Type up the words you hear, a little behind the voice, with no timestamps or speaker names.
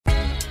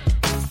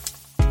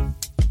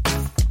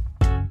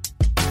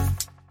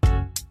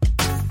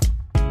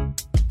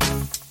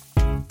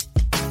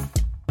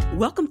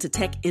Welcome to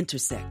Tech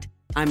Intersect.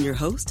 I'm your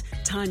host,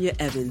 Tanya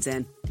Evans,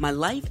 and my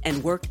life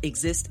and work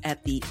exist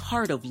at the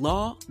heart of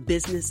law,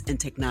 business, and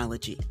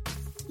technology.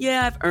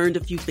 Yeah, I've earned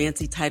a few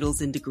fancy titles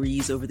and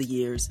degrees over the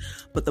years,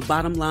 but the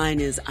bottom line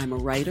is I'm a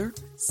writer,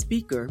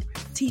 speaker,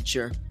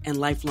 teacher, and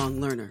lifelong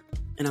learner,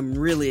 and I'm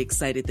really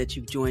excited that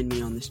you've joined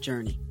me on this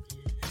journey.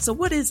 So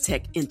what is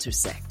Tech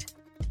Intersect?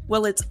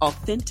 Well, it's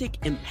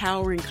authentic,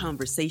 empowering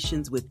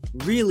conversations with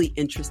really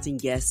interesting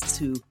guests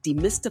to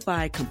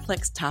demystify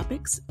complex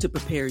topics to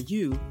prepare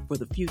you for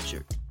the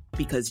future.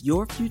 Because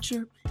your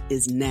future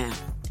is now.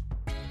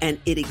 And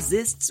it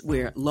exists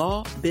where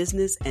law,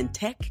 business, and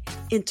tech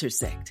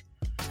intersect.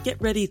 Get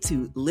ready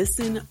to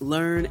listen,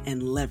 learn,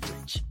 and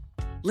leverage.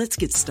 Let's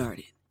get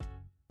started.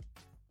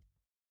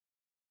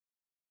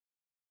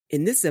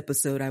 In this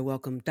episode, I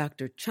welcome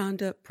Dr.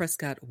 Chanda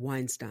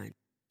Prescod-Weinstein.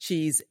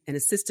 She's an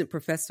assistant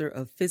professor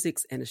of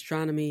physics and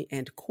astronomy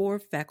and core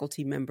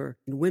faculty member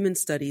in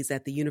women's studies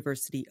at the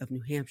University of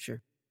New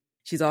Hampshire.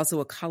 She's also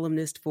a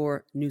columnist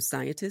for New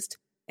Scientist,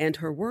 and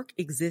her work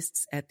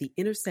exists at the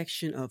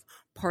intersection of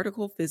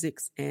particle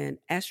physics and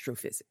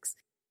astrophysics.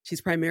 She's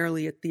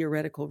primarily a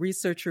theoretical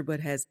researcher,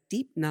 but has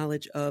deep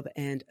knowledge of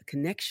and a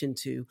connection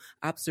to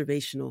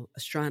observational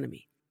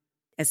astronomy.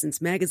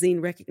 Essence Magazine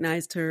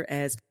recognized her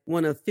as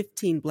one of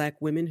 15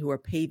 Black women who are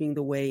paving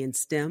the way in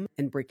STEM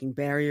and breaking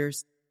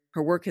barriers.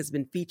 Her work has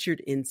been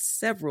featured in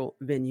several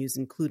venues,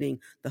 including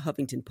the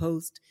Huffington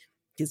Post,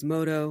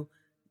 Gizmodo,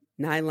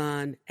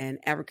 Nylon, and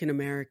African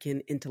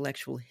American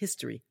Intellectual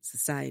History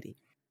Society.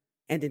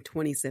 And in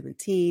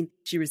 2017,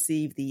 she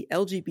received the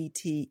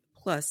LGBT+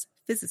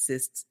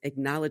 Physicists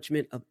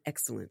Acknowledgement of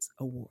Excellence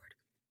Award.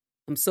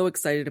 I'm so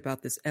excited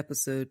about this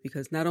episode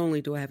because not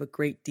only do I have a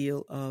great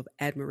deal of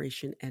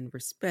admiration and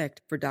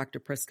respect for Dr.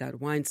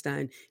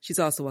 Prescod-Weinstein, she's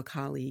also a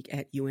colleague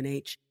at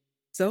UNH.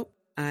 So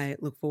I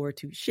look forward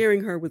to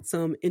sharing her with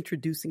some,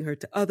 introducing her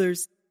to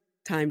others.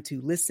 Time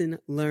to listen,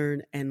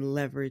 learn, and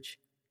leverage.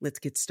 Let's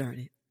get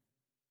started.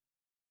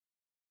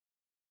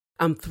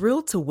 I'm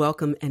thrilled to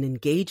welcome an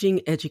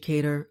engaging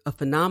educator, a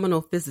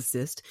phenomenal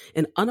physicist,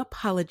 an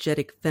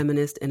unapologetic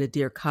feminist, and a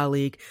dear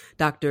colleague,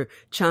 Dr.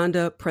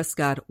 Chanda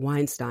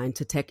Prescod-Weinstein,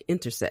 to Tech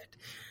Intersect.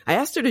 I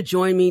asked her to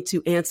join me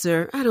to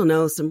answer,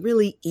 some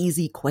really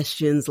easy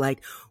questions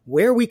like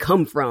where we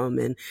come from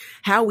and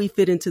how we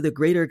fit into the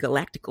greater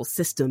galactical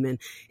system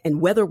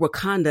and whether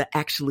Wakanda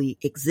actually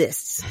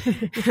exists.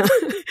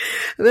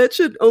 That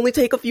should only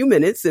take a few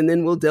minutes, and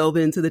then we'll delve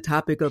into the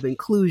topic of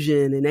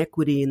inclusion and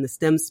equity in the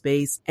STEM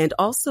space, and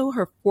also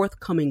her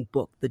forthcoming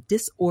book, The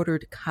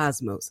Disordered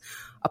Cosmos,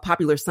 a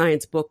popular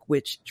science book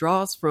which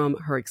draws from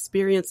her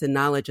experience and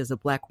knowledge as a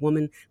Black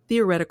woman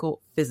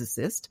theoretical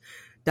physicist.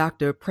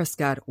 Dr.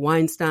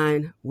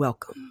 Prescod-Weinstein,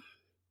 welcome.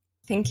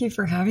 Thank you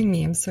for having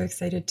me. I'm so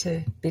excited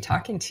to be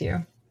talking to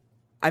you.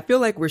 I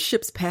feel like we're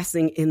ships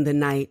passing in the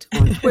night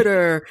on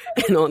Twitter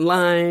and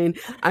online.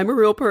 I'm a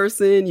real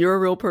person, you're a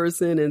real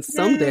person, and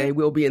someday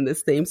we'll be in the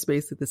same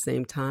space at the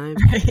same time.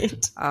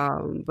 Right.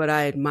 But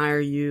I admire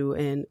you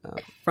and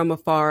from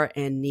afar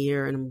and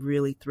near, and I'm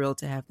really thrilled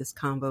to have this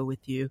convo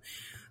with you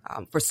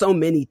for so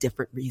many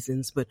different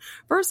reasons. But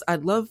first,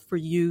 I'd love for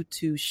you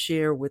to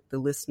share with the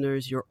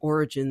listeners your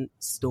origin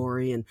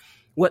story and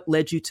what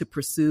led you to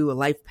pursue a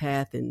life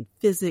path in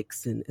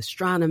physics and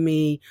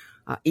astronomy,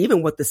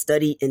 even what the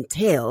study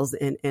entails,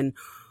 and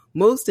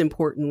most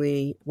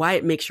importantly, why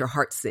it makes your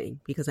heart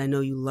sing, because I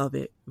know you love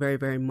it very,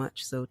 very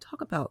much. So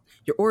talk about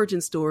your origin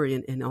story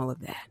and all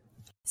of that.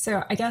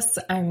 So I guess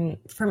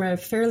from a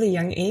fairly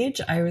young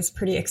age, I was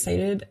pretty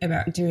excited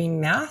about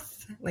doing math.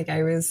 Like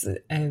I was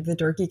the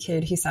dorky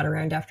kid who sat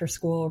around after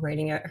school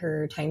writing out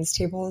her times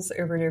tables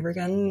over and over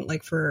again,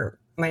 like for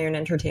my own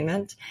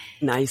entertainment.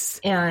 Nice.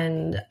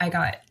 And I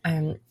got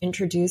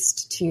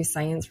introduced to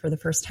science for the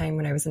first time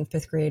when I was in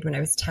 5th grade, when I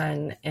was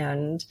 10,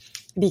 and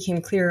it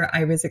became clear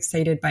I was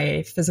excited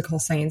by physical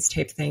science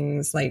type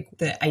things, like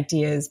the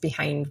ideas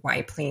behind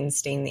why planes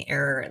stay in the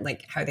air,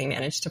 like how they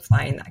manage to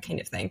fly and that kind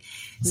of thing.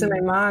 So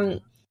my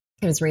mom,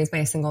 I was raised by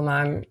a single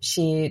mom.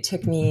 She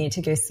took me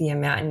to go see a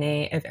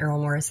matinee of Errol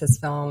Morris's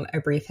film, A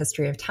Brief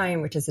History of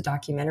Time, which is a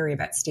documentary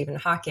about Stephen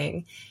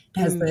Hawking. It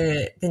has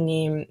the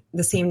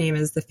same name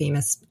as the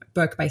famous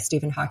book by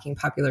Stephen Hawking,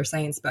 popular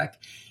science book.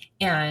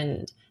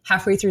 And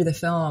halfway through the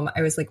film,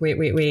 I was like,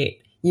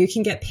 wait. You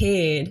can get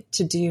paid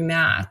to do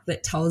math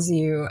that tells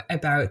you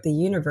about the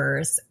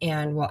universe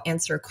and will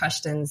answer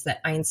questions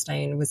that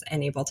Einstein was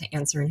unable to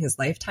answer in his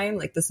lifetime.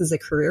 Like, this is a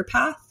career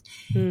path.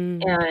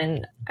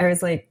 And I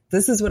was like,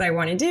 this is what I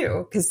want to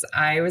do. Because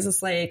I was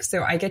just like,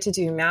 so I get to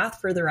do math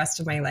for the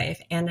rest of my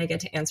life, and I get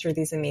to answer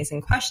these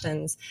amazing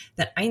questions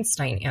that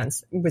Einstein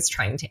was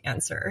trying to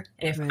answer.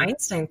 And if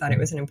Einstein thought it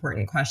was an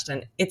important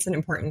question, it's an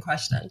important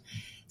question.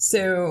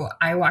 So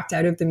I walked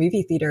out of the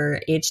movie theater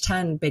at age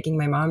 10 begging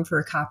my mom for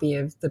a copy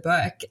of the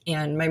book.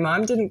 And my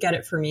mom didn't get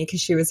it for me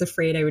because she was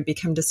afraid I would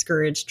become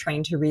discouraged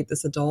trying to read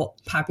this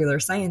adult popular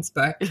science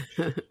book.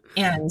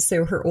 And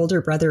so her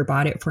older brother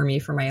bought it for me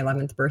for my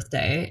 11th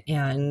birthday.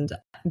 And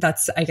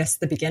that's, I guess,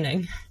 the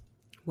beginning.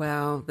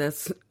 Wow,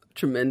 that's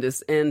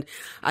tremendous. And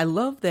I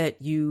love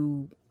that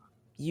you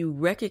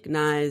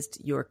recognized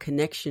your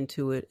connection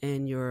to it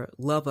and your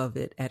love of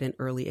it at an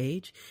early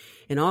age.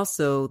 And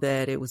also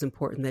that it was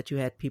important that you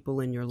had people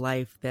in your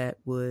life that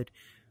would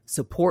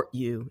support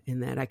you in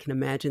that. I can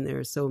imagine there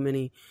are so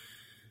many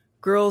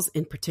girls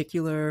in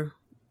particular,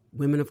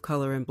 women of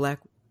color and Black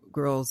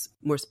girls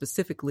more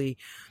specifically,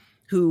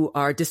 who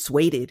are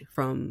dissuaded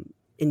from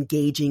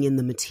engaging in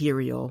the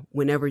material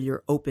whenever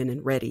you're open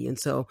and ready. And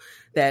so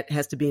that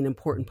has to be an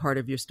important part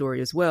of your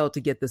story as well, to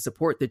get the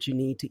support that you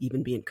need to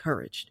even be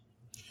encouraged.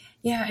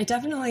 Yeah,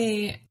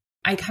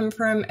 I come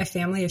from a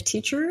family of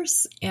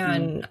teachers,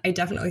 and I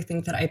definitely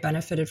think that I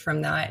benefited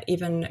from that.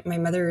 Even my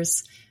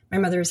mother's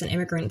an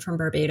immigrant from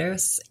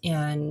Barbados,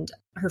 and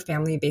her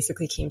family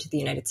basically came to the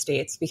United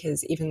States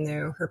because even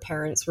though her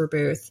parents were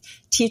both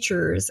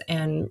teachers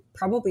and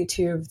probably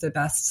two of the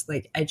best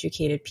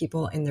educated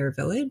people in their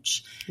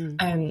village,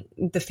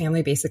 the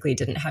family basically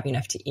didn't have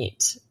enough to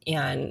eat.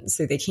 And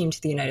so they came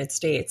to the United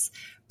States.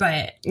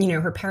 But,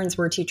 her parents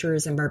were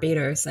teachers in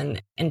Barbados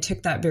and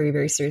took that very,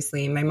 very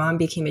seriously. My mom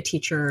became a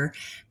teacher.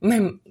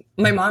 My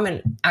mom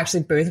and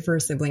actually both of her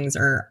siblings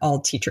are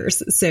all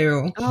teachers.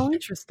 So, oh,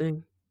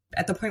 interesting.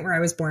 At the point where I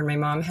was born, my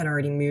mom had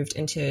already moved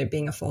into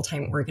being a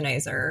full-time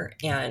organizer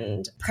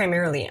and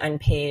primarily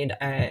unpaid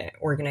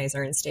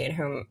organizer and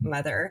stay-at-home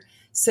mother.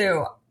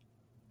 So,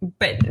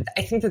 but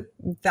I think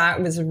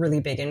that was a really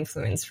big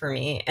influence for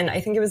me. And I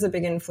think it was a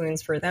big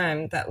influence for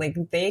them that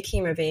they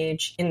came of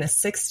age in the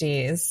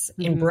 60s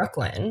in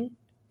Brooklyn.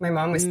 My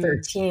mom was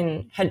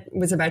 13,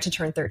 was about to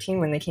turn 13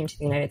 when they came to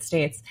the United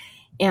States.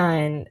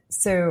 And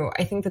so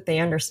I think that they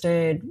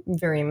understood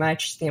very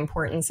much the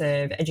importance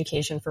of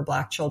education for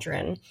Black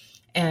children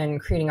and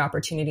creating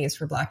opportunities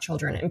for Black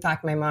children. In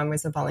fact, my mom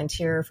was a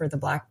volunteer for the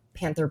Black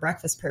Panther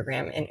Breakfast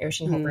Program in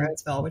Ocean Hill,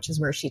 Brownsville, which is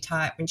where she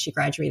taught when she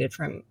graduated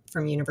from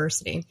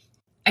university.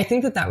 I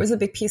think that was a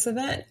big piece of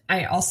it.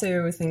 I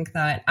also think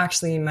that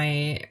actually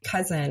my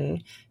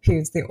cousin,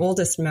 who's the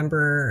oldest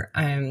member,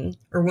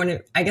 or one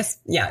of, I guess,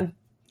 yeah,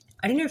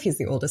 I don't know if he's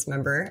the oldest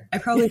member. I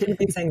probably didn't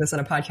be saying this on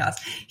a podcast.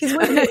 He's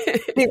one of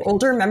the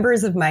older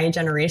members of my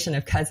generation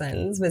of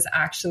cousins. Was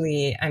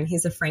actually,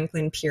 he's a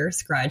Franklin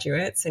Pierce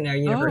graduate, so now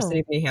University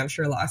of New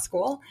Hampshire Law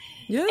School.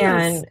 Yes.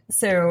 And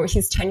so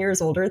he's 10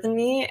 years older than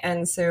me.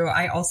 And so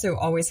I also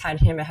always had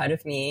him ahead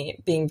of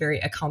me, being very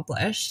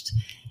accomplished.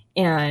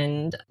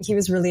 And he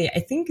was really, I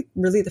think,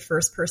 really the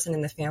first person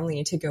in the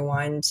family to go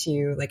on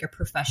to a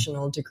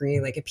professional degree,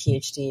 like a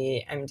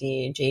PhD,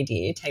 MD,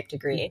 JD type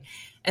degree.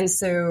 And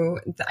so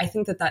I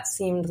think that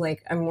seemed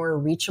like a more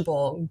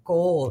reachable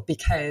goal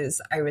because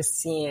I was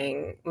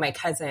seeing my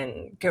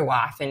cousin go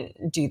off and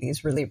do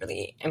these really,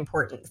 really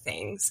important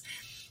things.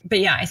 But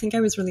yeah, I think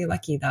I was really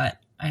lucky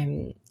that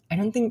I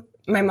don't think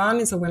my mom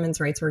is a women's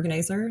rights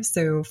organizer.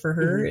 So for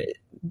her,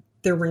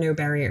 there were no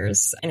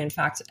barriers. And in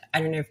fact,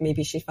 I don't know if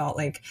maybe she felt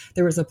like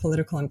there was a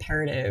political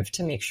imperative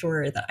to make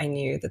sure that I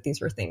knew that these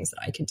were things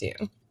that I could do.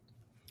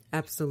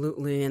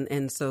 Absolutely.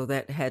 And so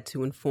that had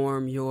to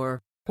inform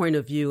your point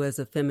of view as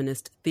a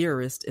feminist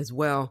theorist as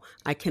well.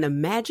 I can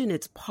imagine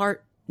it's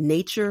part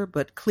nature,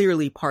 but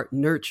clearly part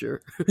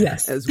nurture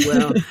as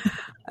well.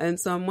 And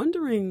so I'm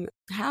wondering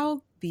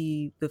how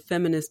the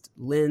feminist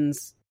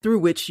lens through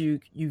which you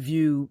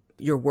view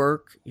your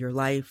work, your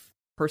life,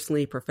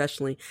 personally,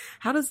 professionally,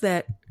 how does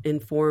that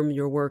inform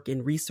your work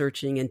in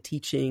researching and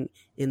teaching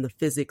in the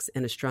physics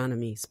and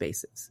astronomy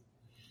spaces?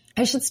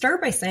 I should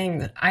start by saying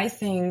that I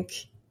think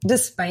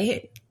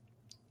despite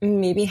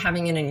maybe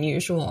having an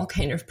unusual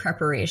kind of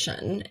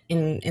preparation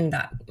in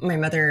that my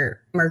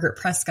mother, Margaret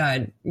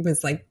Prescod,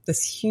 was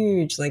this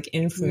huge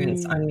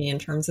influence on me in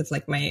terms of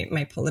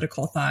my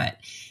political thought,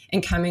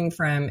 and coming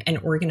from an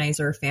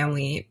organizer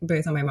family,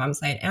 both on my mom's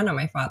side and on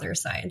my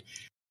father's side,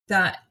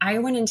 that I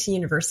went into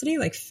university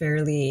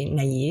fairly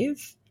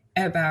naive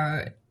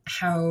about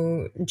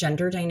how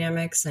gender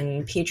dynamics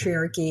and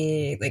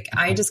patriarchy,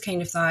 I just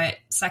kind of thought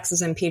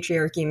sexism,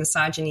 patriarchy,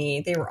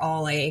 misogyny, they were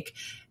all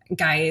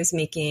guys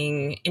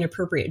making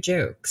inappropriate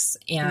jokes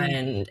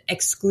and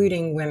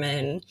excluding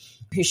women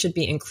who should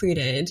be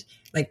included,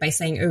 by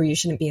saying, oh, you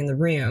shouldn't be in the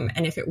room.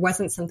 And if it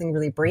wasn't something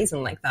really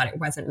brazen like that, it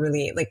wasn't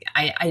really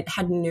I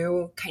had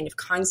no kind of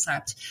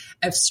concept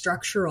of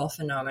structural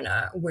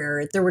phenomena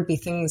where there would be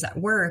things at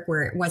work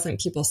where it wasn't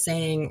people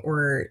saying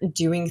or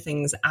doing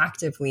things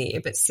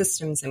actively, but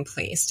systems in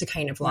place to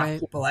kind of lock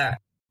people out.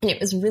 And it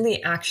was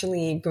really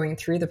actually going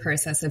through the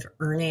process of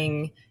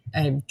earning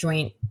a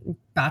joint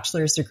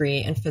bachelor's degree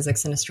in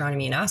physics and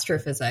astronomy and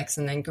astrophysics,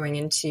 and then going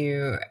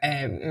into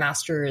a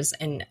master's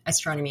in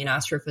astronomy and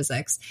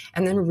astrophysics,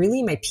 and then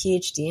really my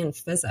PhD in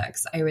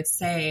physics. I would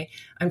say,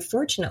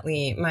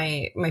 unfortunately,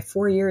 my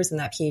 4 years in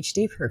that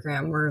PhD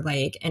program were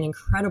an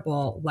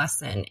incredible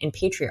lesson in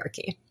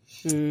patriarchy.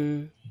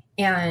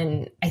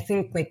 And I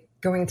think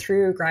going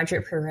through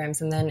graduate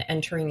programs and then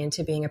entering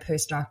into being a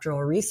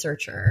postdoctoral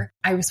researcher,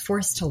 I was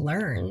forced to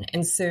learn.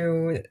 And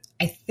so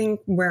I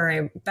think where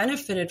I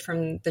benefited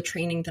from the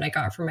training that I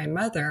got from my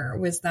mother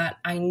was that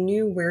I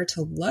knew where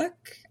to look.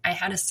 I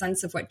had a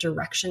sense of what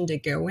direction to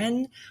go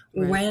in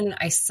when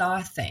I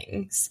saw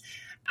things.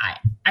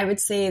 I would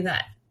say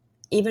that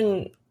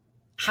even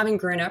having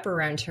grown up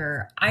around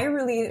her, I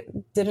really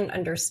didn't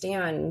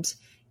understand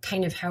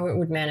kind of how it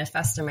would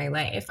manifest in my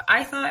life.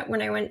 I thought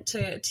when I went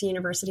to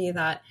university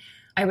that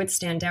I would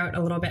stand out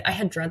a little bit. I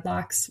had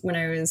dreadlocks when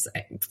I was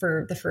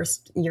for the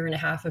first year and a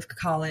half of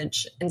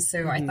college. And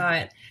so I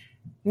thought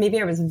maybe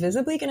I was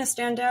visibly going to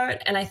stand out.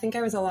 And I think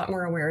I was a lot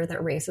more aware that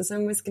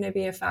racism was going to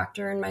be a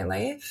factor in my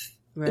life,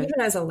 even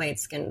as a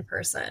light-skinned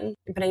person.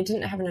 But I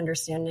didn't have an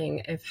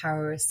understanding of how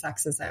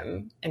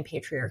sexism and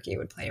patriarchy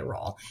would play a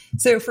role.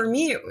 So for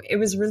me, it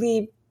was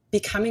really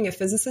becoming a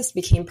physicist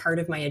became part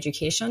of my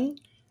education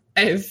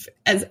as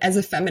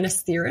a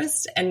feminist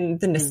theorist and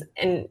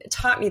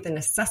taught me the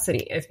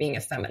necessity of being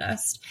a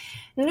feminist.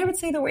 And I would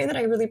say the way that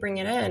I really bring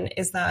it in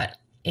is that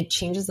it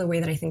changes the way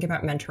that I think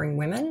about mentoring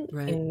women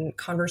in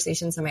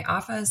conversations in my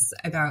office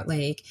about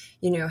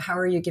how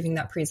are you giving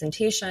that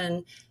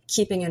presentation,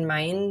 keeping in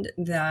mind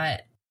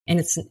that, and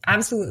it's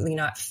absolutely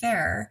not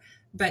fair,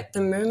 but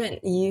the moment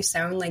you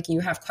sound like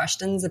you have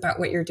questions about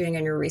what you're doing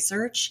on your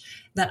research,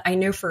 that I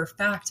know for a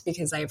fact,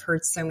 because I've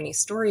heard so many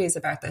stories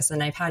about this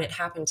and I've had it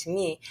happen to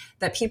me,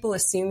 that people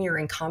assume your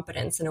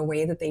incompetence in a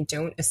way that they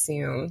don't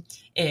assume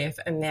if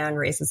a man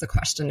raises a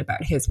question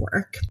about his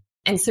work.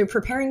 And so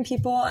preparing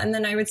people, and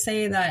then I would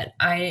say that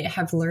I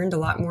have learned a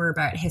lot more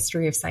about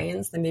history of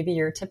science than maybe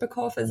your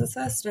typical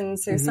physicist. And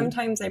so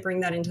sometimes I bring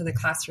that into the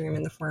classroom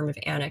in the form of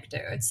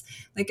anecdotes.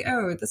 Like,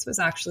 oh, this was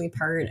actually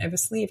part of a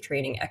slave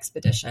trading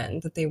expedition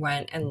that they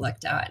went and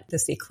looked at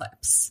this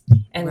eclipse.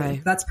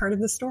 And that's part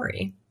of the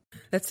story.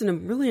 That's a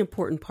really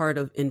important part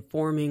of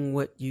informing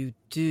what you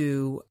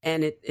do.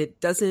 And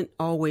it doesn't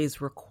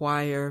always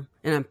require,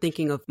 and I'm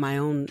thinking of my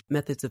own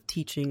methods of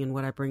teaching and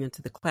what I bring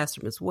into the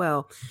classroom as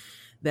well,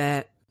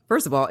 that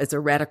first of all, it's a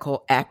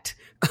radical act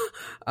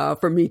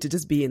for me to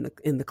just be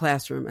in the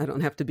classroom. I don't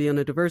have to be on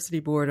a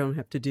diversity board. I don't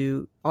have to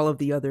do all of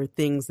the other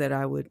things that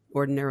I would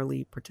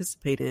ordinarily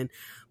participate in,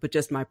 but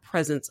just my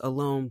presence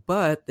alone,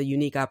 but the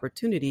unique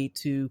opportunity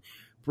to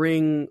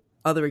bring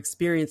other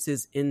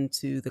experiences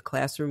into the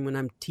classroom when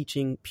I'm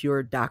teaching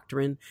pure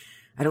doctrine.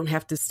 I don't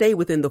have to stay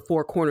within the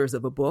four corners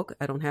of a book.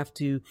 I don't have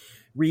to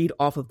read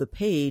off of the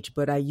page,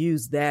 but I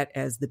use that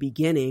as the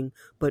beginning,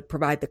 but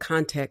provide the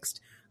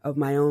context of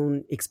my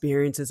own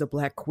experience as a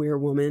Black queer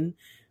woman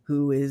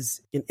who is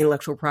an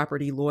intellectual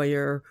property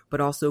lawyer, but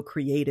also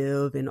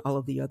creative and all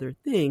of the other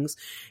things.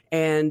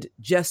 And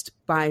just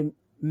by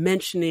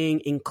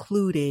mentioning,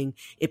 including,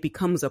 it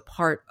becomes a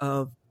part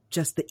of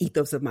just the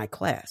ethos of my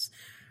class,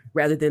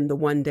 rather than the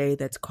one day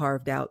that's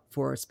carved out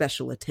for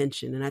special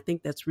attention. And I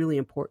think that's really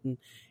important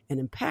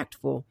and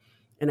impactful.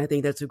 And I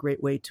think that's a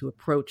great way to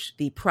approach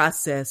the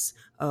process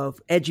of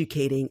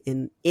educating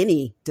in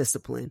any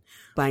discipline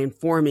by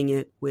informing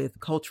it with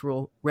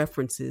cultural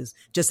references,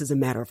 just as a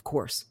matter of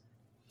course.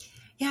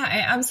 Yeah, I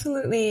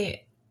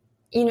absolutely.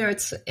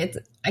 It's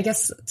I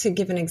guess to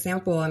give an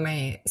example, in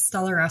my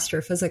stellar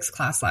astrophysics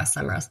class last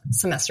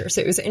semester,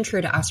 so it was intro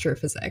to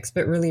astrophysics,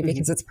 but really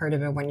because it's part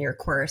of a one-year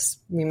course,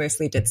 we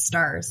mostly did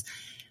stars.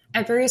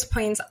 At various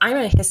points, I'm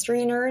a history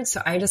nerd,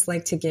 so I just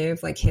like to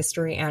give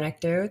history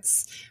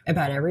anecdotes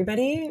about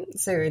everybody.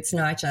 So it's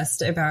not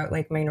just about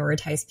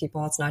minoritized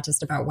people. It's not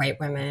just about white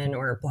women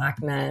or Black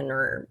men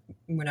or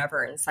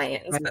whatever in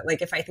science. Right.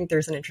 But if I think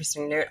there's an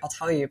interesting note, I'll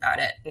tell you about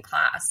it in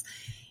class.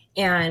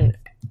 And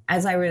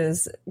as I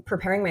was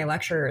preparing my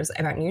lectures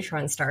about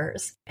neutron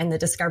stars and the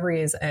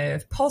discoveries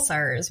of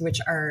pulsars, which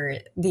are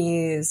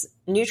these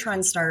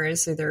neutron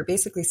stars, so they're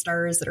basically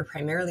stars that are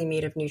primarily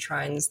made of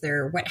neutrons.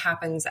 They're what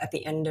happens at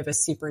the end of a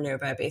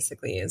supernova,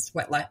 basically, is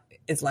what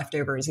is left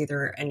over is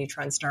either a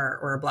neutron star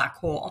or a black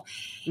hole.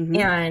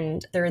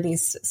 And there are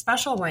these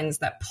special ones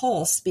that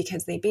pulse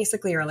because they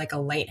basically are like a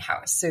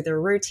lighthouse. So they're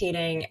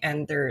rotating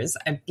and there's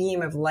a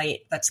beam of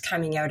light that's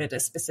coming out at a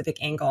specific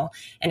angle.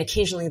 And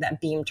occasionally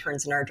that beam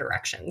turns in our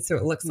direction. So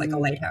it looks like a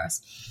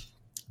lighthouse.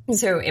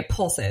 So it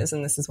pulses,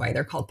 and this is why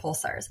they're called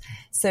pulsars.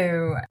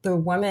 So the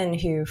woman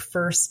who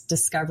first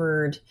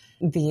discovered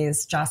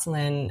these,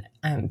 Jocelyn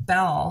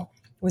Bell,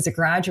 was a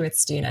graduate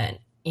student,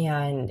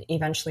 and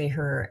eventually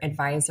her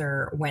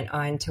advisor went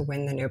on to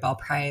win the Nobel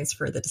Prize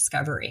for the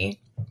discovery.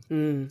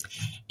 And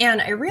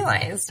I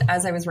realized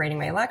as I was writing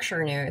my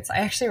lecture notes, I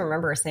actually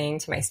remember saying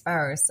to my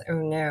spouse, oh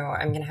no,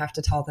 I'm going to have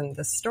to tell them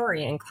this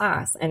story in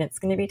class, and it's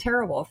going to be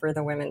terrible for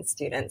the women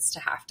students to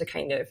have to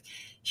kind of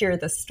hear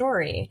the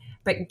story.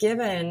 But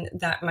given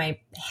that my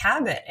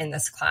habit in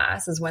this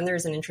class is when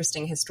there's an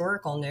interesting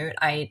historical note,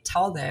 I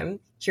tell them,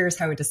 here's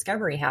how a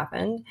discovery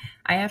happened.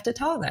 I have to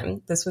tell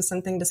them this was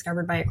something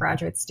discovered by a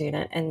graduate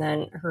student, and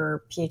then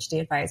her PhD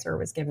advisor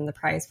was given the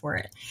prize for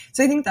it.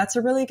 So I think that's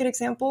a really good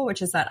example,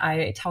 which is that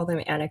I tell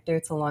them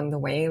anecdotes along the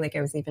way. Like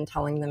I was even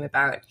telling them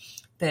about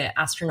the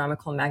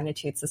astronomical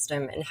magnitude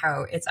system and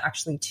how it's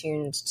actually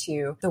tuned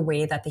to the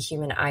way that the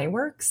human eye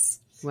works.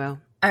 Well,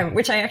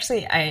 which I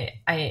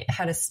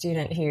had a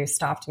student who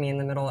stopped me in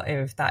the middle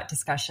of that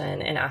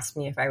discussion and asked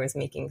me if I was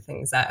making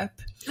things up.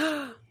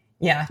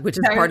 Yeah, which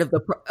is part of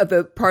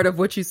the part of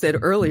what you said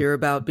earlier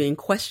about being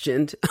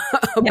questioned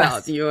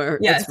about your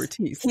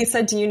expertise. He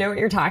said, "Do you know what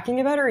you're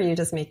talking about, or are you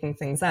just making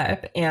things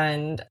up?"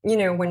 And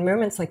when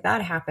moments like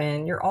that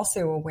happen, you're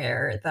also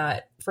aware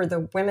that for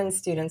the women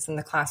students in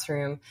the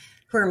classroom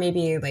who are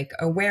maybe like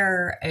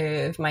aware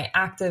of my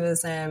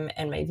activism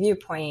and my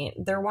viewpoint,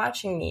 they're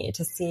watching me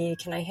to see,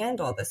 can I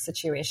handle this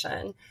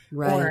situation?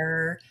 Right.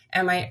 Or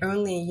am I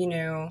only,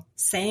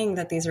 saying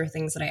that these are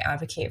things that I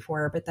advocate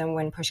for, but then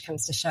when push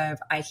comes to shove,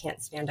 I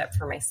can't stand up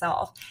for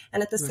myself.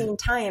 And at the same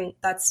time,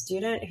 that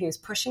student who's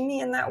pushing me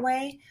in that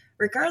way,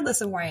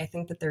 regardless of why I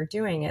think that they're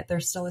doing it, they're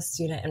still a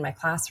student in my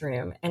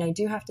classroom, and I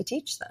do have to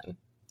teach them.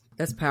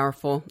 That's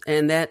powerful.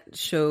 And that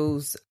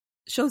shows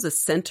a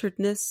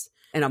centeredness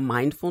and a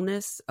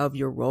mindfulness of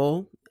your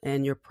role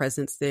and your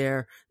presence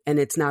there. And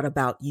it's not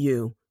about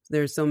you.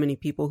 There's so many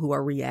people who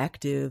are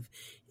reactive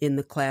in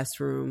the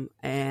classroom,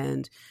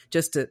 and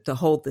just to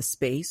hold the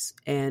space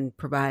and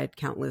provide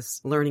countless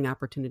learning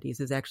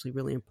opportunities is actually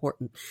really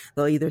important.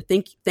 They'll either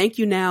thank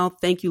you now,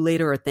 thank you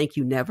later, or thank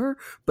you never,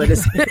 but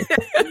it's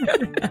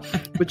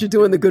but you're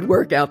doing the good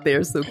work out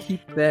there. So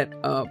keep that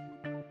up.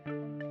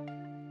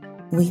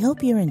 We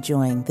hope you're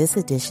enjoying this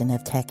edition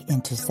of Tech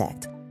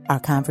Intersect. Our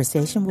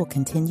conversation will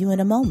continue in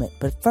a moment,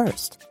 but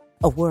first,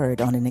 a word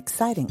on an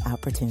exciting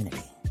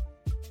opportunity.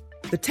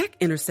 The Tech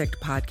Intersect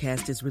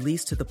podcast is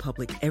released to the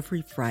public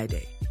every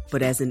Friday,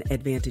 but as an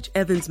Advantage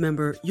Evans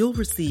member, you'll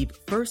receive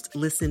first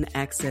listen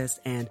access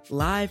and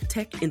live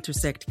Tech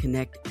Intersect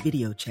Connect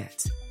video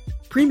chats.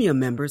 Premium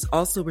members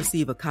also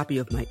receive a copy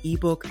of my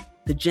ebook,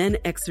 The Gen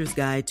Xer's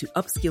Guide to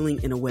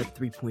Upskilling in a Web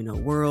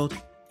 3.0 World,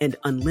 and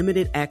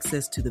unlimited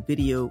access to the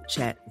video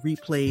chat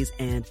replays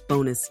and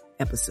bonus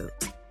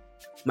episodes.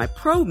 My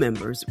pro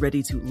members,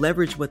 ready to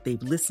leverage what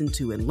they've listened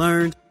to and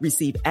learned,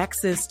 receive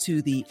access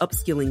to the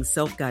Upskilling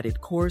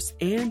Self-Guided course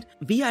and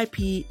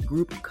VIP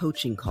group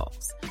coaching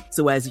calls.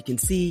 So as you can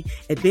see,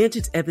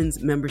 Advantage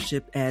Evans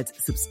membership adds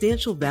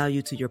substantial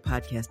value to your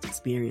podcast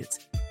experience.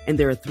 And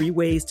there are 3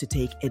 ways to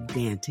take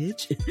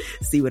advantage,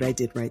 see what I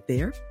did right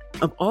there,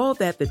 of all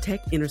that the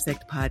Tech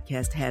Intersect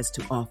podcast has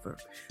to offer.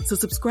 So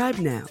subscribe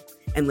now,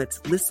 and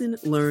let's listen,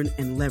 learn,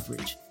 and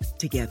leverage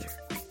together.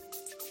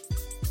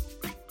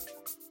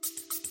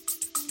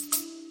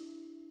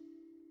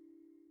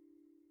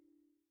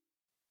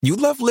 You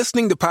love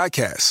listening to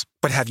podcasts,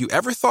 but have you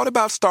ever thought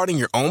about starting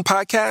your own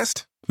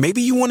podcast?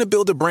 Maybe you want to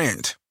build a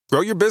brand,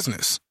 grow your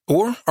business,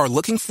 or are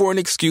looking for an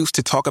excuse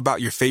to talk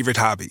about your favorite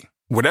hobby.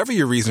 Whatever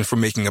your reason for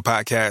making a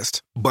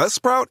podcast,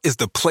 Buzzsprout is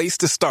the place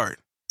to start.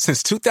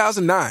 Since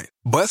 2009,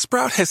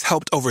 Buzzsprout has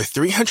helped over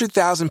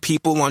 300,000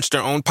 people launch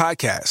their own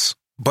podcasts.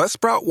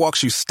 Buzzsprout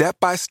walks you step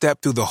by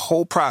step through the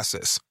whole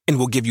process and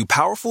will give you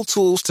powerful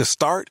tools to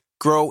start,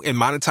 grow, and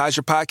monetize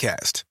your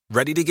podcast.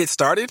 Ready to get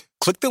started?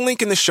 Click the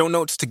link in the show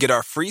notes to get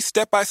our free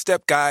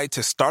step-by-step guide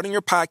to starting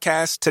your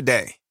podcast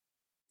today.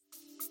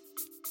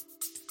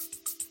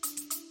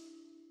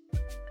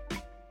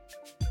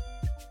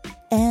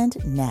 And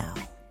now,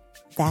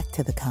 back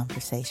to the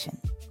conversation.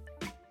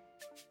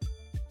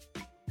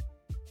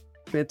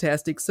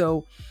 Fantastic.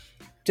 So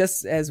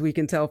just as we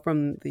can tell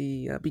from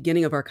the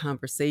beginning of our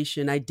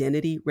conversation,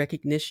 identity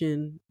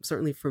recognition,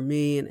 certainly for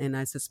me, and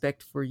I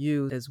suspect for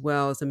you as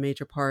well, is a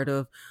major part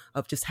of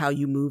just how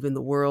you move in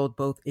the world,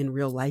 both in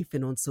real life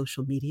and on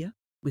social media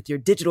with your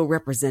digital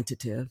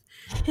representative.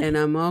 And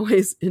I'm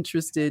always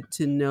interested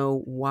to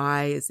know,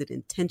 why is it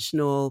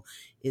intentional?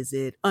 Is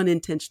it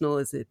unintentional?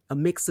 Is it a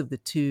mix of the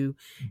two?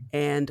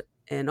 And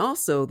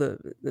also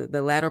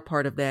the latter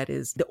part of that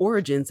is the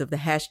origins of the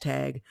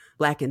hashtag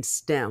Black in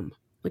STEM,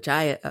 which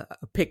I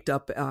picked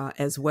up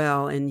as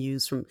well and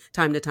use from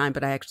time to time,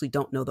 but I actually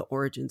don't know the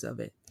origins of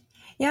it.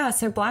 Yeah,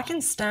 so Black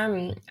in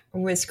STEM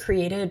was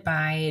created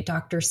by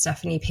Dr.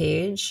 Stephanie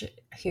Page,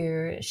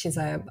 she's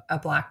a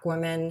Black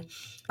woman,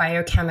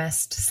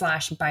 biochemist /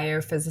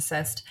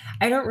 biophysicist.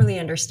 I don't really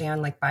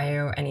understand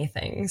bio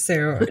anything,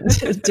 so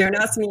don't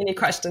ask me any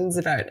questions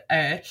about,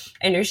 I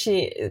know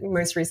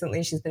most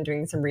recently she's been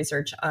doing some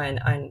research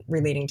on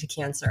relating to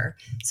cancer,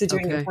 so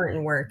doing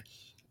important work.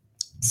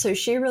 So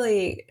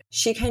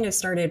she kind of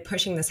started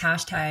pushing this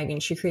hashtag,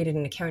 and she created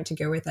an account to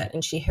go with it.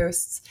 And she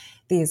hosts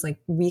these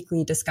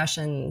weekly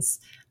discussions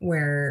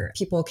where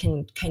people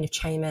can kind of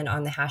chime in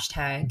on the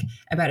hashtag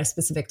about a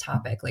specific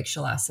topic.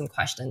 She'll ask some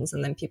questions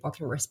and then people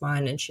can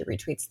respond, and she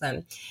retweets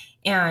them.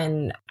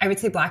 And I would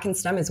say Black in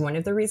STEM is one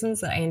of the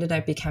reasons that I ended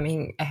up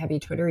becoming a heavy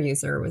Twitter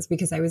user, was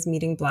because I was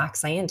meeting Black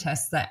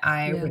scientists that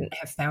I wouldn't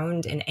have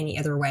found in any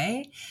other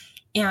way.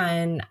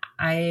 And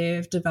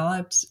I've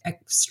developed a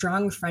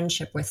strong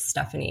friendship with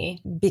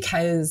Stephanie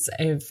because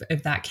of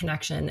that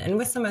connection, and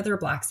with some other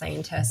Black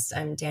scientists.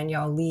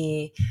 Danielle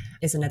Lee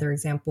is another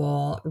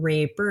example,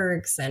 Ray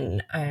Burks,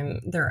 and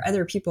there are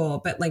other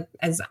people. But like,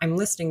 as I'm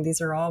listing, these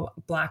are all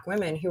Black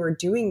women who are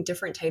doing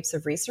different types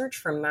of research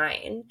from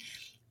mine.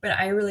 But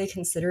I really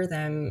consider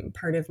them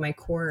part of my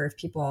core of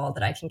people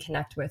that I can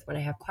connect with when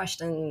I have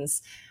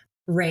questions.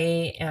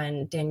 Ray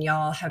and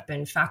Danielle have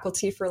been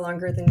faculty for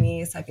longer than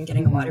me, so I've been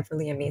getting a lot of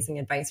really amazing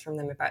advice from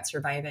them about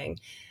surviving.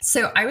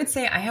 So I would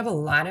say I have a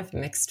lot of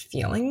mixed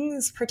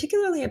feelings,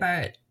 particularly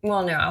about,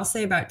 I'll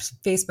say about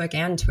Facebook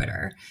and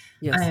Twitter.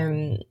 Yes.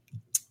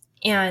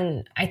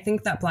 And I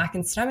think that Black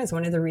in STEM is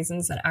one of the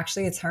reasons that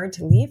actually it's hard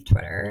to leave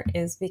Twitter,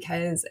 is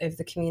because of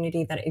the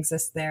community that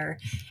exists there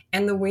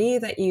and the way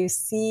that you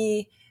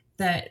see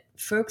that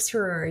folks who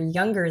are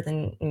younger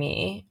than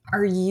me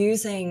are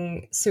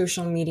using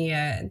social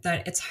media,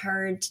 that it's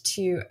hard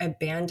to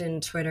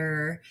abandon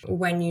Twitter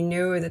when you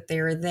know that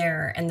they're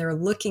there and they're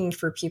looking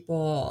for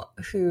people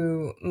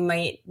who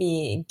might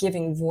be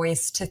giving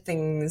voice to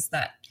things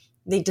that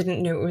they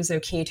didn't know it was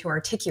okay to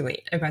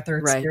articulate about their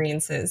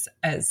experiences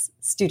as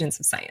students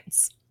of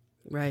science.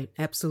 Right.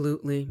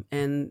 Absolutely.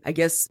 And I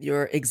guess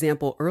your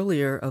example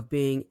earlier of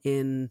being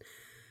in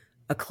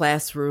a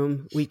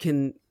classroom we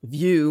can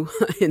view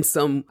in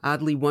some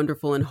oddly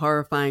wonderful and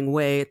horrifying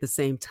way at the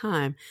same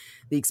time,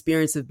 the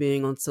experience of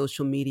being on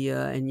social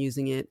media and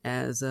using it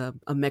as a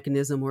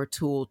mechanism or a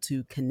tool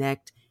to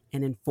connect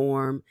and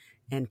inform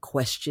and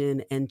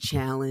question and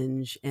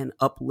challenge and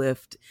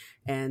uplift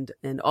and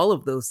all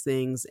of those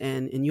things.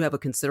 And you have a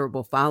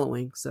considerable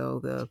following. So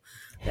the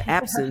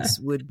absence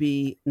would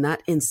be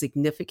not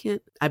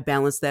insignificant. I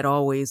balance that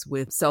always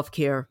with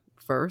self-care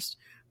first.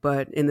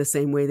 But in the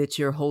same way that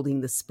you're holding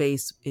the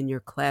space in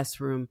your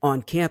classroom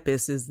on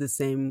campus is the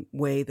same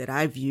way that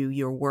I view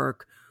your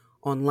work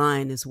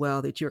online as well,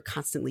 that you're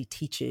constantly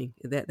teaching.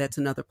 That's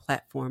another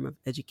platform of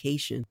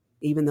education.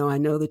 Even though I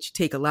know that you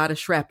take a lot of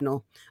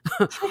shrapnel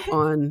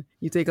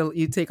you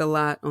take a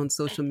lot on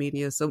social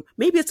media. So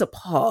maybe it's a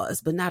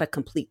pause, but not a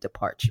complete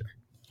departure.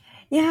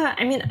 Yeah,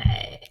 I mean,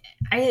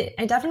 I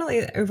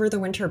definitely, over the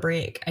winter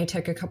break, I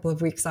took a couple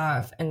of weeks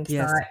off and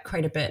thought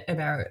quite a bit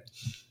about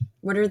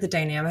what are the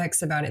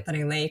dynamics about it that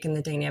I like and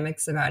the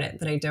dynamics about it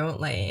that I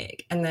don't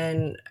like. And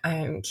then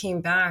I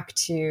came back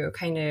to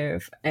kind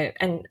of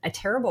a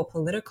terrible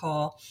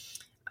political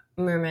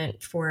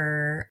moment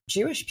for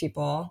Jewish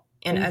people.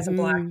 And as a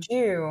Black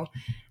Jew,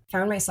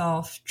 found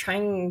myself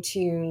trying to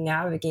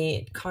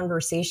navigate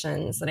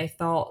conversations that I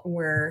felt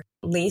were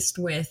laced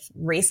with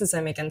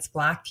racism against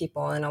Black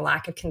people and a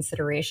lack of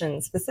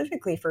consideration,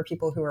 specifically for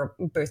people who are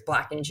both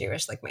Black and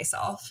Jewish like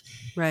myself.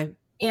 Right.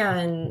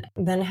 And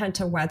then had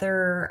to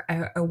weather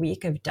a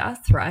week of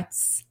death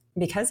threats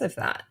because of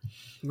that.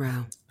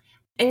 Wow.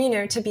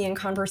 And, to be in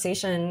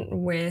conversation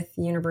with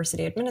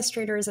university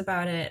administrators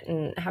about it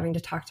and having to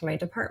talk to my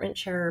department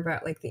chair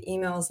about like the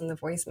emails and the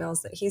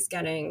voicemails that he's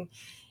getting.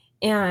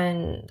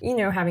 And,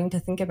 having to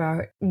think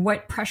about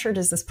what pressure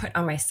does this put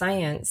on my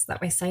science,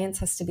 that my science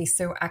has to be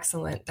so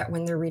excellent that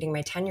when they're reading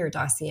my tenure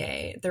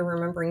dossier, they're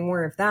remembering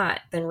more of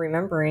that than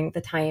remembering the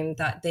time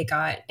that they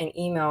got an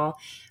email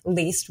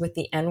laced with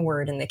the N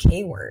word and the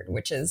K word,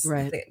 which is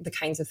the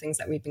kinds of things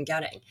that we've been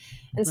getting.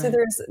 And so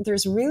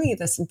there's really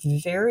this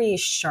very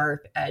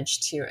sharp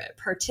edge to it,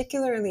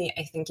 particularly,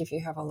 I think, if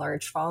you have a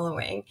large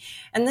following.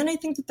 And then I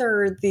think that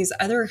there are these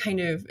other kind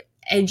of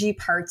edgy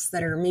parts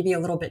that are maybe a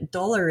little bit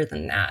duller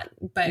than that,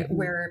 but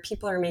where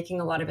people are making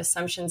a lot of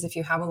assumptions if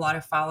you have a lot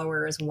of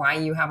followers, why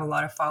you have a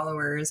lot of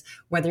followers,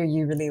 whether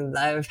you really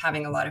love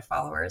having a lot of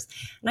followers.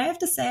 And I have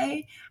to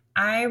say,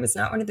 I was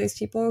not one of those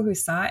people who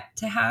sought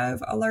to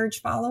have a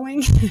large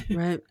following.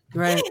 Right.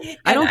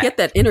 I don't get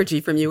that energy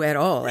from you at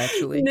all,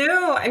 actually.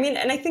 No, I mean,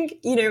 and I think,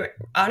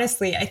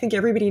 honestly, I think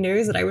everybody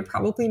knows that I would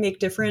probably make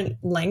different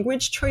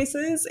language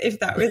choices if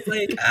that was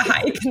like a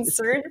high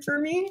concern for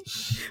me.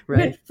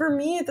 Right. But for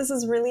me, this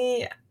is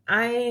really,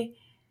 I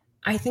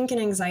think an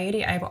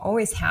anxiety I've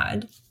always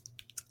had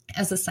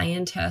as a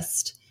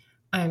scientist.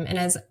 And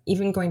as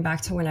even going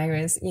back to when I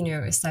was, a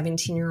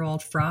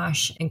 17-year-old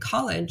frosh in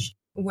college,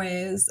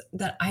 was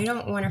that I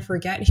don't want to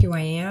forget who I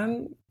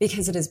am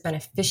because it is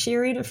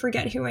beneficiary to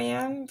forget who I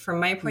am.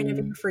 From my point of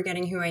view,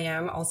 forgetting who I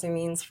am also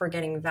means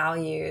forgetting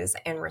values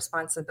and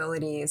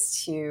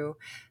responsibilities to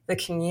the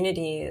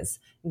communities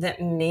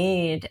that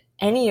made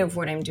any of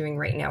what I'm doing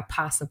right now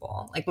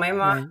possible. Like my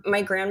mom,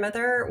 my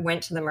grandmother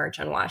went to the March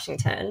on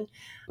Washington.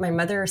 My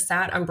mother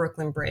sat on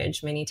Brooklyn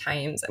Bridge many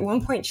times. At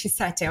one point, she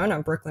sat down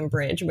on Brooklyn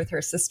Bridge with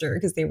her sister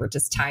because they were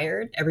just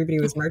tired. Everybody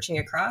was marching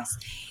across.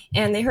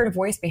 And they heard a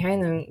voice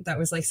behind them that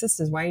was like,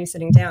 "Sisters, why are you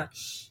sitting down?"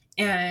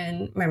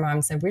 And my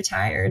mom said, "We're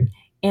tired."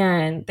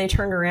 And they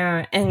turned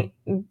around and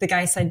the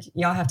guy said,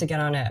 "Y'all have to get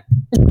on up."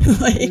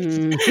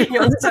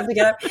 Y'all just have to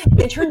get up.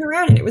 They turned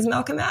around and it was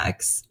Malcolm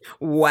X.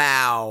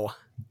 Wow.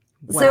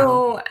 Wow.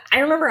 So I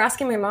remember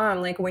asking my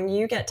mom, like, when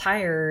you get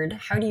tired,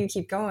 how do you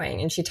keep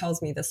going? And she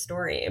tells me this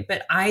story.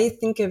 But I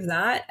think of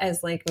that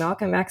as like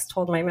Malcolm X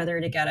told my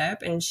mother to get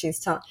up, and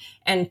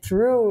and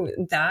through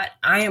that,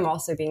 I am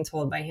also being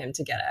told by him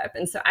to get up.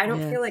 And so I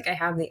don't feel like I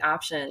have the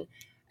option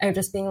of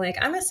just being like,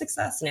 I'm a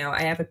success now.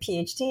 I have a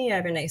PhD, I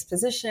have a nice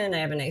position, I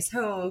have a nice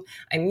home,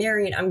 I'm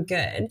married, I'm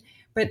good.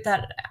 But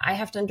that I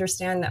have to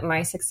understand that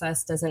my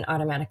success doesn't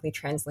automatically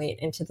translate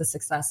into the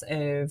success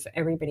of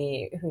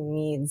everybody who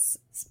needs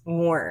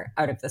more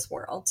out of this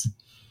world.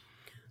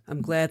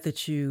 I'm glad that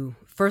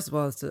first of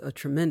all, it's a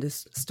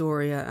tremendous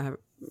story. I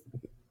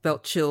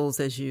felt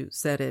chills as you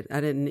said it. I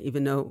didn't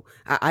even know.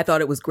 I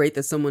thought it was great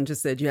that someone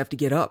just said, you have to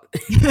get up.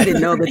 I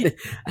didn't know that,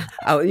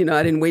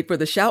 I didn't wait for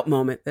the shout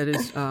moment. That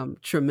is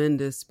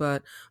tremendous,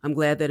 but I'm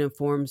glad that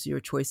informs your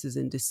choices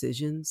and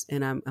decisions.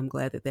 And I'm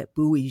glad that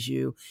buoys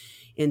you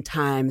in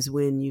times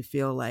when you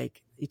feel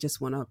like you just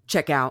want to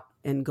check out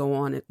and go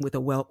on with a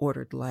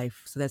well-ordered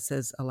life. So that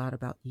says a lot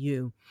about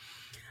you.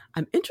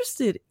 I'm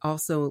interested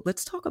also,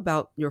 let's talk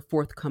about your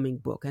forthcoming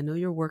book. I know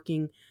you're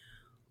working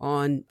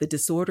on the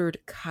disordered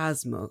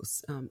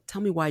cosmos.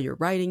 Tell me why you're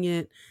writing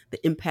it,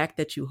 the impact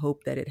that you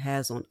hope that it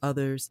has on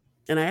others.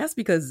 And I ask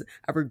because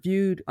I've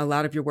reviewed a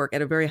lot of your work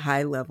at a very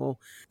high level.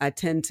 I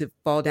tend to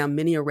fall down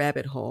many a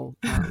rabbit hole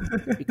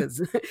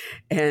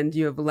and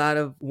you have a lot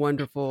of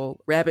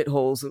wonderful rabbit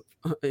holes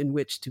in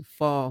which to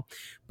fall.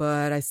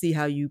 But I see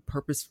how you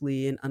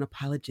purposefully and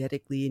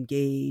unapologetically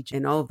engage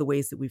in all of the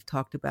ways that we've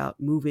talked about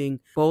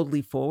moving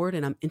boldly forward.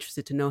 And I'm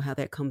interested to know how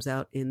that comes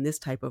out in this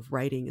type of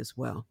writing as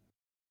well.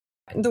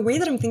 The way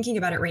that I'm thinking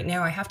about it right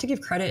now, I have to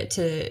give credit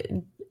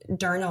to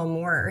Darnell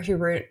Moore, who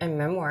wrote a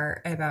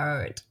memoir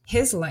about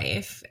his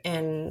life.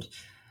 And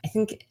I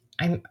think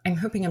I'm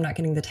hoping I'm not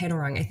getting the title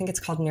wrong. I think it's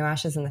called No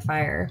Ashes in the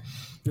Fire.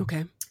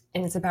 Okay.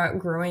 And it's about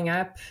growing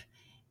up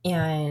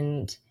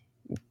and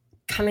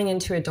coming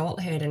into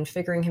adulthood and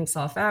figuring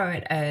himself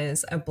out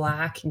as a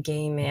Black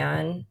gay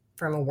man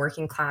from a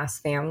working class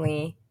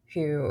family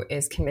who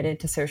is committed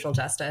to social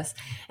justice.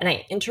 And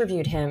I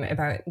interviewed him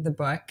about the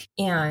book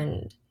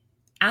and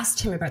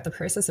asked him about the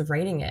process of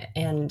writing it.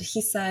 And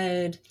he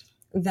said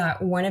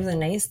that one of the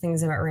nice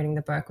things about writing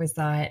the book was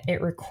that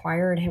it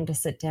required him to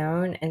sit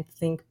down and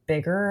think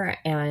bigger,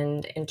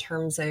 and in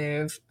terms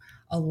of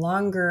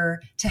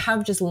to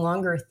have just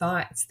longer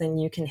thoughts than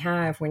you can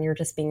have when you're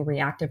just being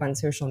reactive on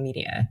social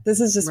media. This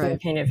is just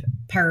right. kind of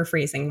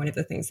paraphrasing one of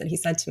the things that he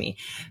said to me.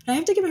 And I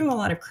have to give him a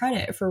lot of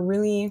credit for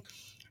really,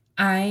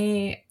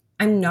 I'm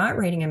not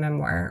writing a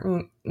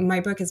memoir. My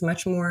book is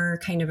much more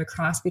kind of a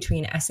cross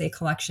between essay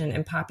collection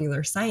and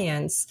popular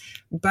science,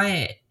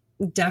 but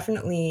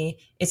definitely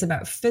it's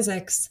about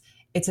physics.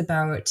 It's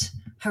about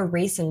how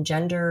race and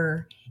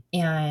gender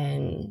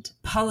and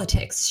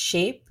politics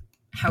shape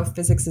how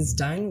physics is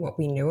done, what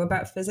we know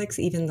about physics,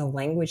 even the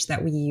language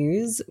that we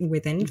use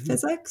within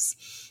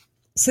physics.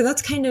 So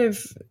that's kind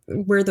of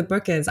where the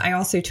book is. I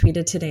also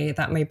tweeted today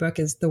that my book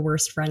is the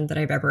worst friend that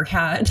I've ever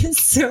had.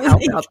 So how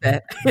about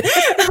that?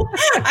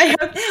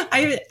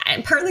 I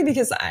partly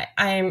because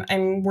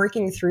I'm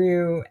working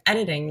through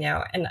editing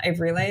now, and I've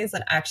realized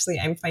that actually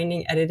I'm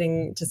finding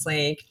editing just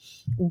like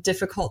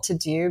difficult to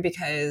do,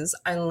 because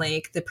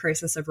unlike the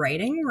process of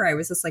writing where I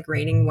was just like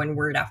writing one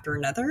word after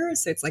another,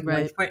 so it's like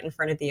one foot in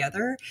front of the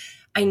other,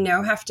 I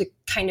now have to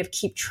kind of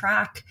keep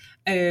track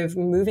of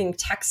moving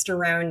text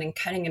around and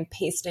cutting and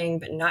pasting,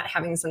 but not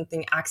having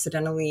something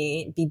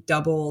accidentally be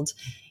doubled.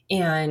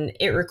 And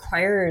it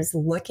requires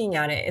looking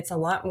at it. It's a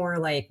lot more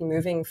like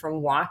moving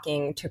from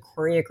walking to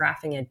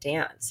choreographing a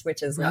dance,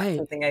 which is not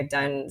something I've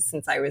done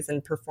since I was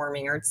in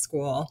performing arts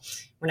school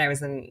when I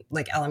was in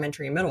like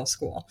elementary and middle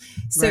school.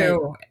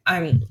 So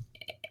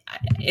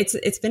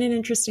it's been an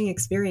interesting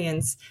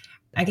experience.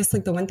 I guess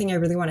like the one thing I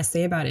really want to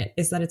say about it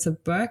is that it's a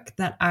book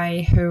that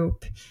I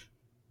hope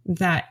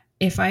that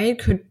if I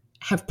could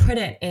have put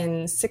it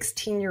in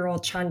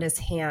 16-year-old Chanda's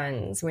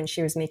hands when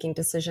she was making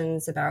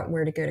decisions about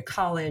where to go to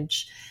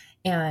college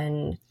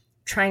and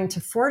trying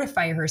to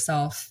fortify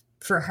herself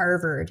for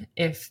Harvard,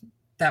 if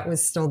that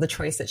was still the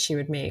choice that she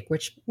would make,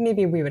 which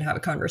maybe we would have a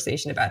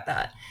conversation about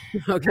that.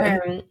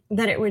 Okay.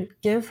 That it would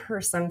give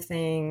her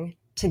something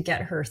to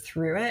get her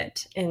through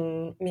it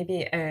in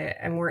maybe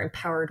a more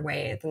empowered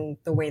way than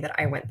the way that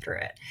I went through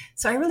it.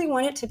 So I really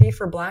want it to be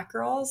for Black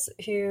girls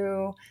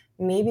who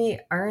maybe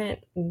aren't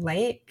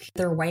like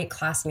their white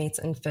classmates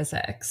in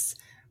physics,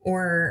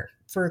 or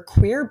for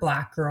queer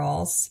Black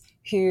girls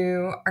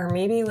who are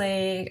maybe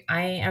like,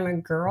 I am a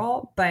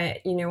girl,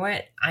 but you know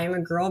what? I am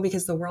a girl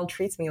because the world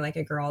treats me like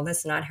a girl.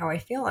 That's not how I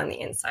feel on the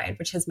inside,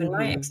 which has been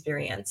my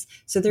experience.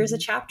 So there's a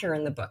chapter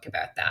in the book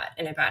about that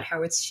and about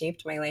how it's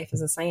shaped my life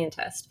as a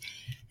scientist.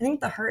 I think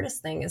the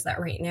hardest thing is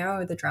that right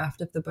now the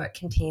draft of the book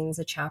contains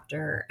a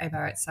chapter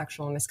about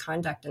sexual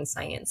misconduct in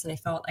science. And I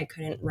felt I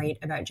couldn't write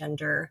about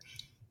gender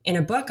in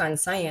a book on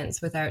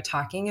science without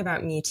talking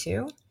about Me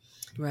Too.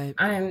 Right.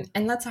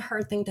 And that's a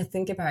hard thing to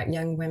think about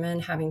young women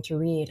having to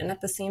read. And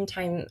at the same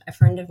time, a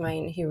friend of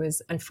mine who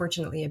was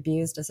unfortunately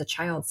abused as a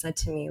child said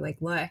to me, like,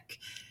 look,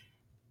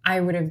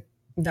 I would have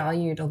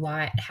valued a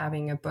lot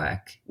having a book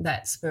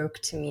that spoke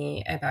to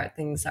me about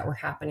things that were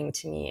happening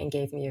to me and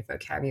gave me a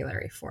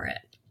vocabulary for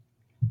it.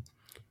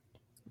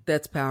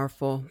 That's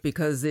powerful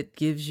because it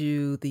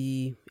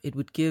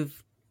would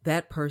give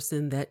that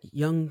person, that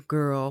young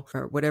girl,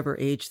 or whatever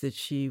age that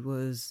she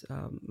was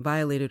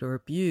violated or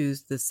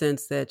abused, the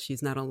sense that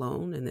she's not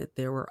alone and that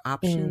there were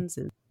options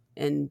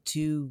and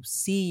to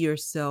see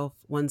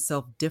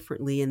oneself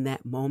differently in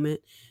that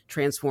moment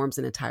transforms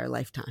an entire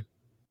lifetime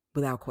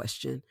without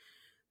question.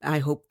 I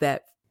hope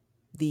that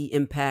the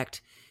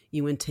impact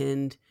you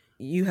intend,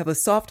 you have a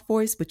soft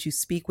voice, but you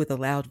speak with a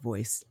loud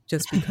voice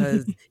just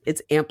because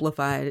it's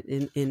amplified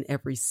in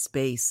every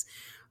space.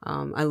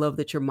 I love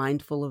that you're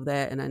mindful of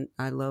that. And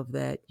I love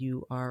that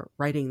you are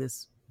writing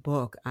this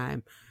book.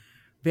 I'm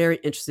very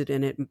interested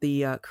in it.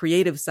 The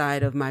creative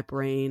side of my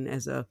brain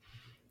as a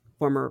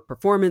former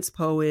performance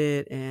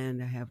poet,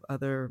 and I have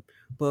other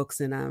books,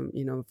 and I'm,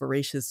 a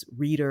voracious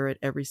reader at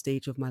every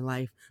stage of my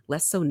life,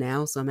 less so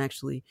now. So I'm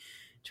actually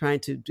trying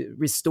to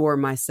restore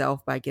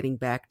myself by getting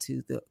back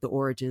to the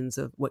origins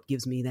of what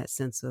gives me that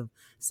sense of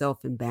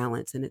self and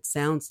balance. And it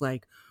sounds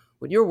like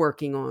what you're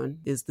working on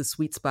is the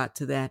sweet spot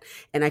to that.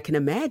 And I can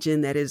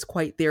imagine that is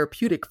quite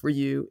therapeutic for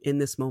you in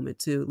this moment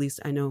too. At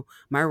least I know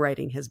my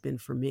writing has been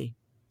for me.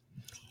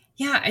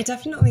 Yeah,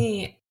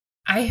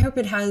 I hope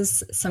it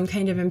has some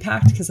kind of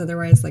impact, because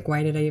otherwise, like,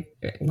 why did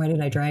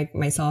I drag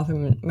myself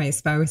and my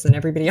spouse and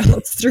everybody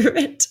else through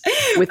it?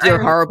 With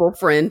your horrible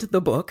friend, the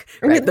book,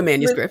 right? The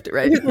manuscript,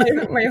 right? With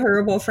my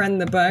horrible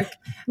friend, the book.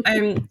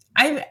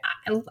 I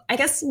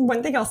guess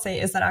one thing I'll say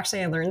is that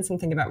actually I learned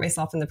something about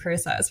myself in the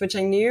process, which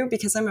I knew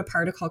because I'm a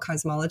particle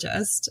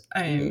cosmologist.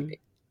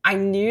 I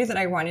knew that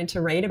I wanted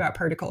to write about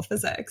particle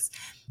physics.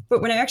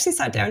 But when I actually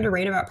sat down to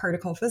write about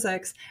particle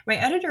physics, my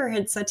editor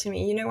had said to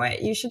me, you know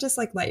what, you should just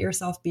let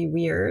yourself be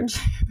weird.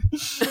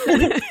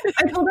 I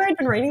told her I'd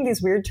been writing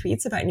these weird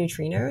tweets about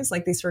neutrinos,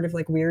 these sort of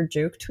weird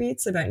joke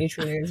tweets about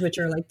neutrinos, which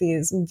are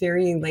these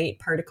very light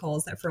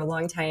particles that for a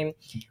long time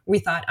we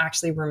thought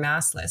actually were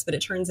massless. But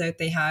it turns out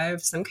they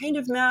have some kind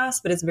of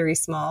mass, but it's very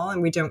small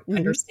and we don't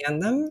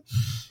understand them.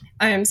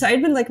 So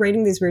I'd been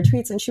writing these weird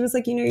tweets, and she was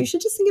like, you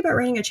should just think about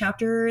writing a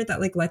chapter that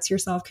lets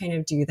yourself kind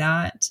of do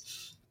that.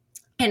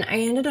 And I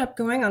ended up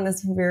going on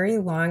this very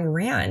long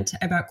rant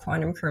about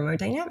quantum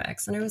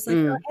chromodynamics. And I was like,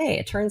 oh, hey,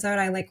 it turns out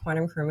I like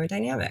quantum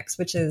chromodynamics,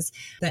 which is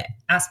the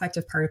aspect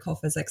of particle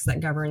physics that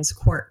governs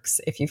quarks,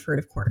 if you've heard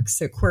of quarks.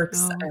 So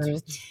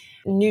quarks,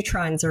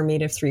 neutrons are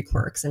made of 3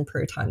 quarks and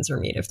protons are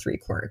made of 3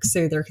 quarks.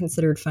 So they're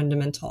considered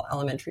fundamental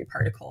elementary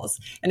particles.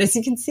 And as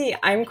you can see,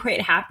 I'm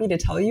quite happy to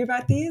tell you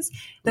about these.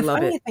 The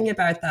funny thing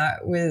about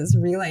that was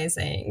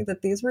realizing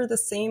that these were the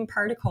same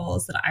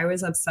particles that I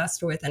was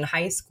obsessed with in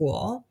high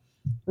school,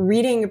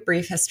 reading A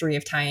Brief History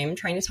of Time,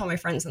 trying to tell my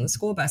friends on the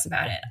school bus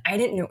about it. I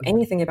didn't know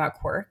anything about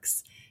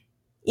quarks.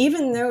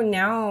 Even though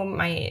now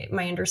my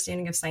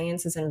understanding of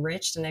science is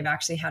enriched and I've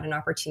actually had an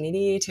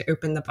opportunity to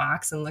open the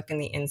box and look in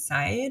the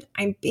inside,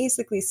 I'm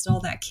basically still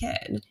that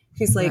kid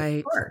who's like,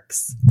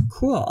 quarks,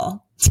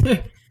 cool.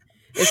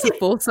 It's a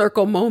full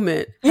circle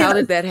moment. How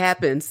did that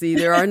happen? See,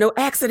 there are no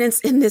accidents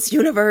in this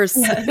universe.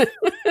 Yes.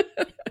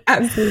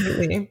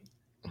 Absolutely.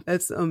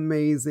 That's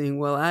amazing.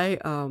 Well, I,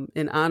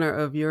 in honor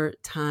of your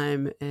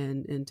time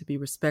and to be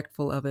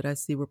respectful of it, I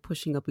see we're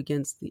pushing up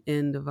against the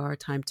end of our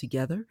time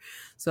together.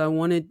 So I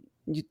wanted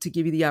to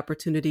give you the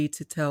opportunity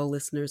to tell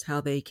listeners how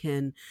they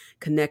can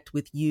connect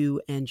with you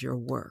and your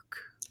work.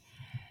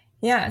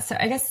 Yeah, so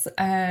I guess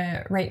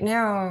right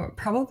now,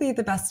 probably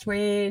the best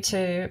way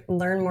to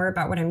learn more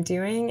about what I'm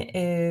doing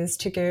is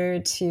to go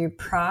to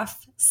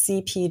profcpw.com.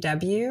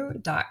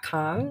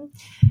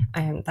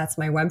 That's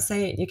my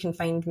website. You can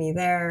find me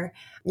there.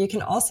 You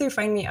can also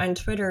find me on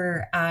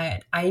Twitter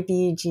at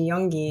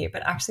IBGyongi,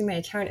 but actually my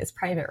account is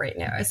private right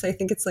now. So I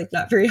think it's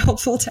not very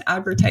helpful to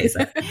advertise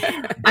it.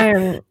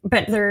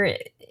 But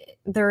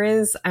there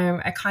is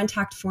a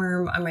contact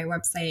form on my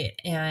website,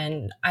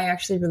 and I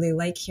actually really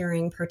like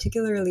hearing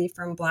particularly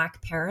from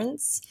Black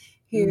parents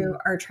who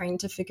are trying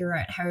to figure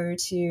out how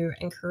to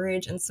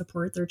encourage and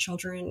support their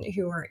children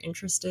who are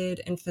interested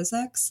in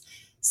physics.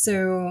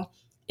 So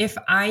if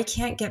I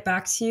can't get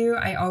back to you,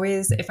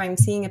 if I'm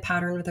seeing a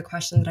pattern with a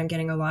question that I'm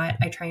getting a lot,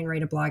 I try and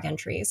write a blog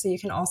entry. So you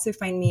can also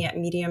find me at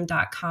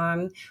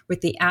medium.com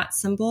with the @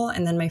 symbol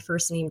and then my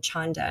first name,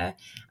 Chanda.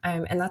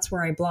 And that's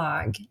where I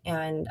blog.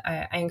 And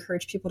I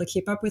encourage people to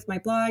keep up with my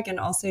blog and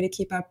also to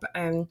keep up,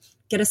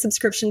 get a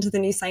subscription to The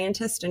New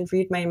Scientist and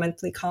read my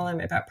monthly column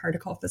about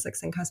particle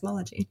physics and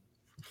cosmology.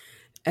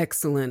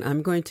 Excellent.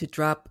 I'm going to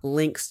drop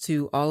links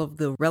to all of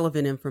the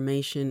relevant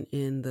information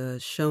in the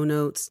show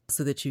notes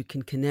so that you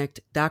can connect.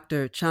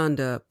 Dr.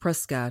 Chanda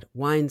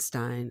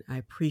Prescod-Weinstein, I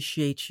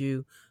appreciate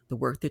you, the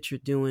work that you're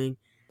doing.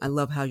 I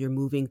love how you're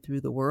moving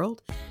through the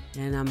world,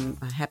 and I'm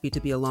happy to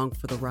be along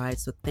for the ride.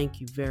 So thank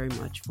you very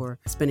much for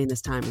spending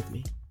this time with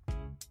me.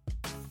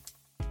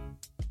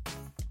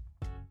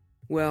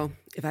 Well,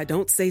 if I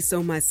don't say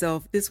so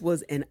myself, this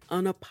was an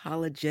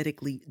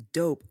unapologetically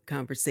dope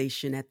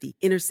conversation at the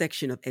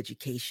intersection of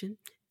education,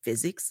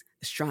 physics,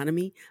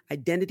 astronomy,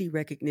 identity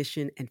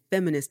recognition, and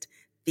feminist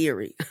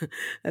theory.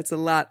 That's a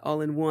lot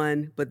all in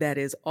one, but that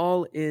is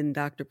all in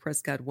Dr.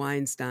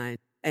 Prescod-Weinstein.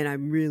 And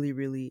I'm really,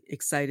 really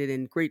excited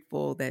and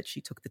grateful that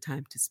she took the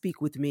time to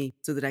speak with me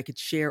so that I could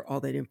share all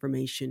that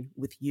information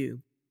with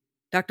you.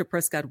 Dr.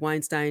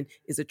 Prescod-Weinstein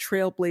is a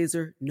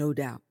trailblazer, no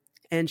doubt,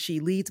 and she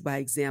leads by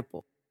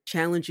example,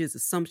 challenges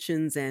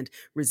assumptions, and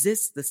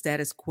resists the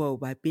status quo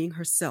by being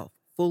herself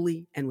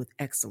fully and with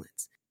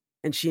excellence.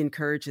 And she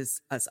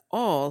encourages us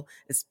all,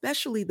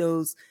 especially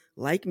those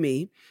like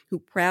me, who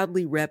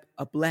proudly rep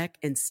a Black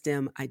and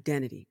STEM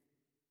identity.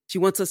 She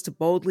wants us to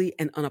boldly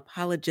and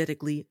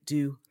unapologetically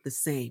do the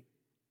same.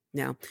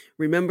 Now,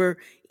 remember,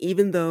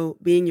 even though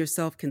being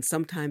yourself can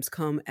sometimes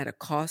come at a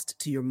cost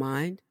to your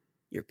mind,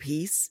 your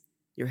peace,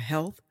 your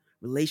health,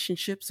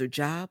 relationships, or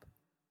job,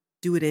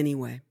 do it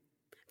anyway.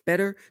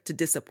 Better to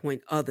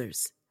disappoint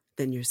others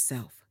than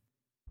yourself.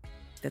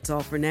 That's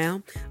all for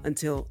now.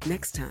 Until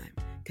next time,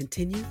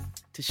 continue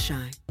to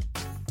shine.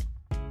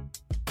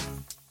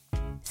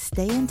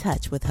 Stay in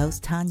touch with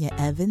host Tanya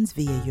Evans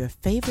via your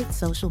favorite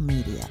social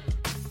media.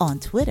 On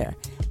Twitter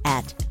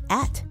at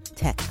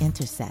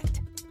TechIntersect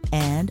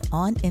and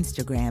on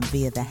Instagram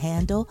via the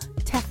handle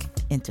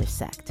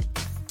TechIntersect.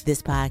 This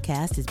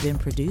podcast has been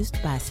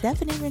produced by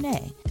Stephanie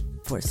Renee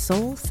for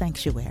Soul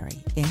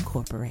Sanctuary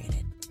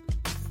Incorporated.